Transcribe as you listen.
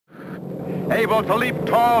able to leap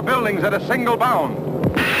tall buildings at a single bound.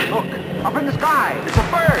 Look, up in the sky, it's a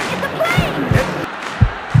bird. It's a plane.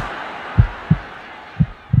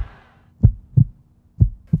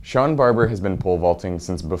 Shawn Barber has been pole vaulting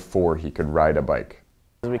since before he could ride a bike.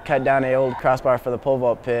 We cut down an old crossbar for the pole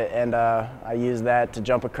vault pit, and I used that to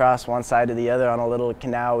jump across one side to the other on a little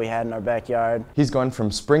canal we had in our backyard. He's gone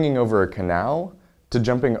from springing over a canal to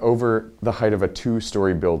jumping over the height of a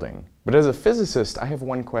 2-story building. But as a physicist, I have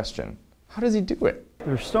one question. How does he do it?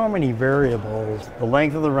 There's so many variables. The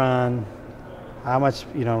length of the run, how much,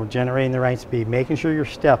 generating the right speed, making sure your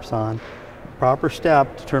step's on. Proper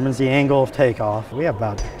step determines the angle of takeoff. We have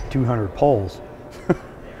about 200 poles.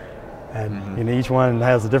 And each one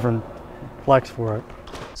has a different flex for it.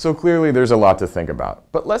 So clearly there's a lot to think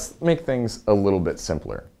about. But let's make things a little bit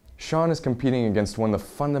simpler. Shawn is competing against one of the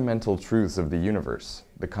fundamental truths of the universe,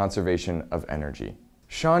 the conservation of energy.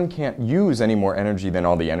 Shawn can't use any more energy than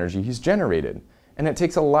all the energy he's generated, and it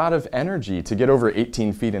takes a lot of energy to get over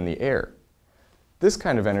 18 feet in the air. This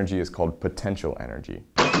kind of energy is called potential energy.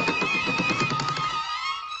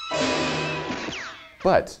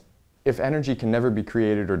 But if energy can never be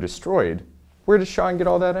created or destroyed, where does Shawn get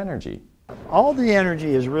all that energy? All the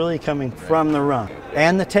energy is really coming from the run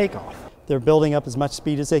and the takeoff. They're building up as much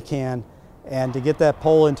speed as they can, and to get that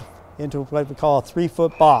pole into what we call a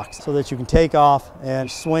 3-foot box so that you can take off and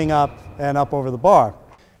swing up and up over the bar.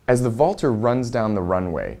 As the vaulter runs down the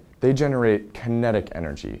runway, they generate kinetic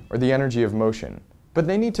energy, or the energy of motion. But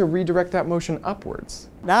they need to redirect that motion upwards.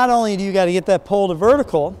 Not only do you got to get that pole to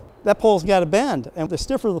vertical, that pole's got to bend. And the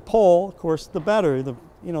stiffer the pole, of course, the better, the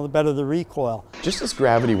better the recoil. Just as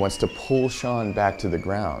gravity wants to pull Shawn back to the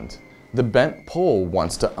ground, the bent pole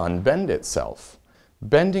wants to unbend itself.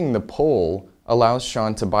 Bending the pole allows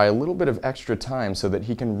Shawn to buy a little bit of extra time so that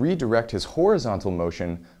he can redirect his horizontal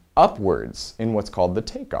motion upwards in what's called the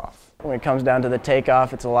takeoff. When it comes down to the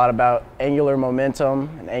takeoff, it's a lot about angular momentum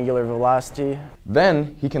and angular velocity.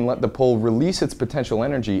 Then he can let the pole release its potential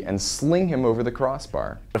energy and sling him over the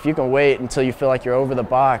crossbar. If you can wait until you feel like you're over the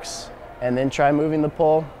box and then try moving the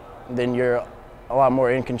pole, then you're a lot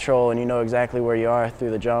more in control and you know exactly where you are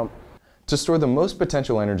through the jump. To store the most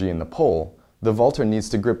potential energy in the pole, the vaulter needs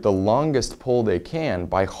to grip the longest pole they can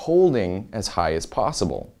by holding as high as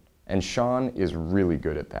possible. And Shawn is really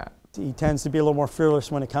good at that. He tends to be a little more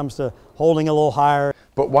fearless when it comes to holding a little higher.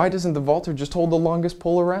 But why doesn't the vaulter just hold the longest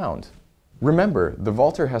pole around? Remember, the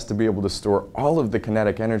vaulter has to be able to store all of the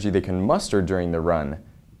kinetic energy they can muster during the run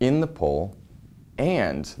in the pole,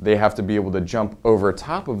 and they have to be able to jump over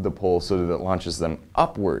top of the pole so that it launches them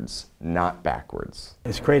upwards, not backwards.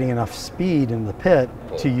 It's creating enough speed in the pit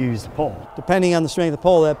to use the pole. Depending on the strength of the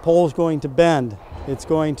pole, that pole is going to bend. It's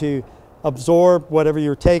going to absorb whatever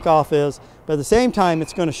your takeoff is, but at the same time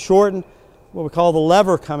it's going to shorten what we call the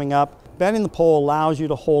lever coming up. Bending the pole allows you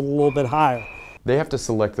to hold a little bit higher. They have to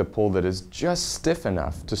select the pole that is just stiff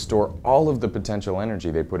enough to store all of the potential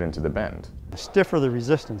energy they put into the bend. The stiffer the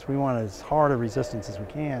resistance, we want as hard a resistance as we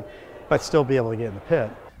can, but still be able to get in the pit.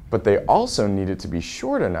 But they also need it to be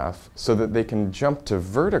short enough so that they can jump to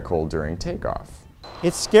vertical during takeoff.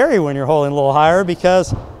 It's scary when you're holding a little higher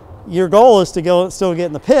because your goal is to still get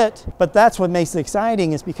in the pit, but that's what makes it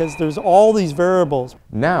exciting, is because there's all these variables.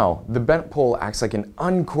 Now, the bent pole acts like an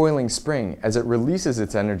uncoiling spring as it releases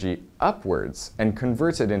its energy upwards and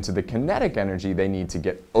converts it into the kinetic energy they need to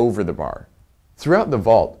get over the bar. Throughout the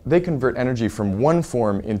vault, they convert energy from one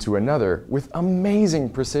form into another with amazing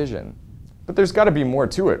precision. But there's got to be more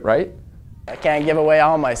to it, right? I can't give away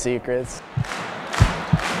all my secrets.